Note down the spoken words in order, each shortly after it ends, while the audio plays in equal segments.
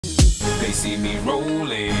they see me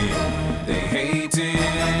rolling, they hating,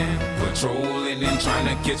 patrolling and trying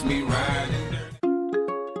to catch me riding.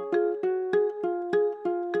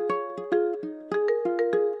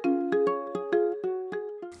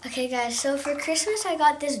 Okay guys, so for Christmas I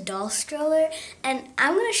got this doll stroller, and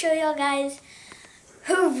I'm going to show y'all guys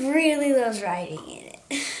who really loves riding in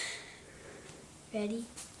it. Ready?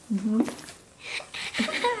 Mm-hmm.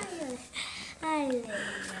 Hi Layla.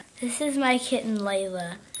 This is my kitten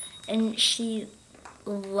Layla, and she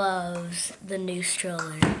loves the new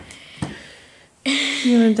stroller.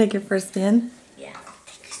 You want to take your first spin? Yeah, I'll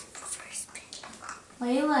take this first spin.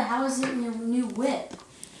 Layla, how is it in your new whip?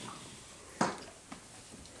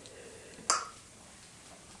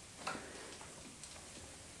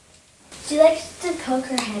 She likes to poke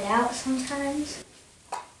her head out sometimes.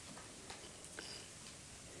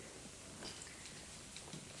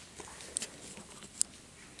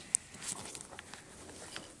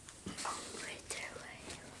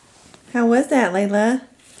 How was that, Layla?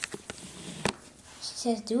 She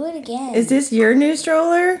says, do it again. Is this your new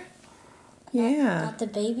stroller? Yeah. Not the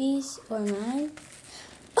baby's or mine?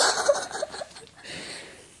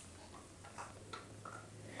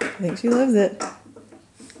 I think she loves it.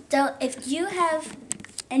 So if you have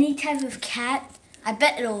any type of cat, I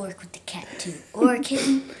bet it'll work with the cat too. Or a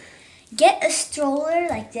kitten. Get a stroller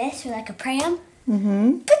like this or like a pram.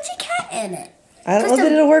 Mm-hmm. Put your cat in it. I don't know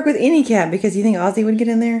that it'll work with any cat, because you think Ozzy would get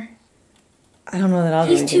in there? I don't know that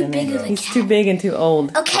Ozzy would get in there. He's too big of a cat. He's too big and too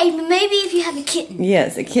old. Okay, but maybe if you have a kitten.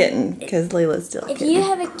 Yes, a kitten, because Layla's still a If kitten. you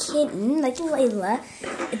have a kitten, like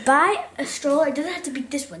Layla, buy a stroller. It doesn't have to be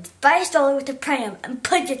this one. Buy a stroller with a pram and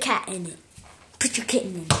put your cat in it. Put your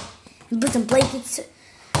kitten in it. And put some blankets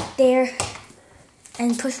there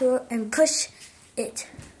and push it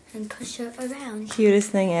around. Cutest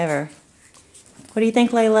thing ever. What do you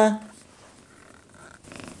think, Layla?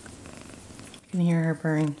 You can hear her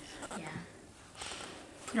purring. Yeah.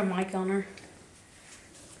 Put a mic on her.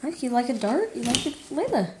 Look, you like a dart? You like it,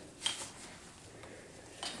 Layla?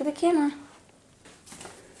 Look at the camera.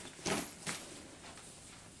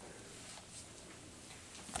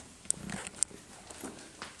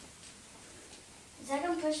 It's like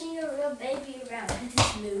I'm pushing a real baby around because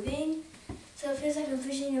it's moving. So it feels like I'm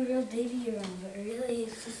pushing a real baby around, but really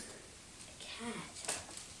it's just a cat.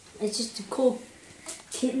 It's just a cool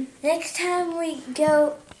kitten. Next time we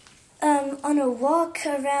go on a walk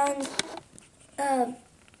around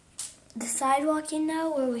the sidewalk, you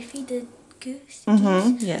know, where we feed the goose,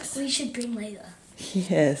 Mm-hmm, yes. we should bring Layla.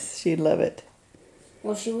 Yes, she'd love it.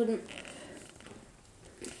 Well, she wouldn't.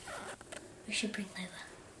 We should bring Layla.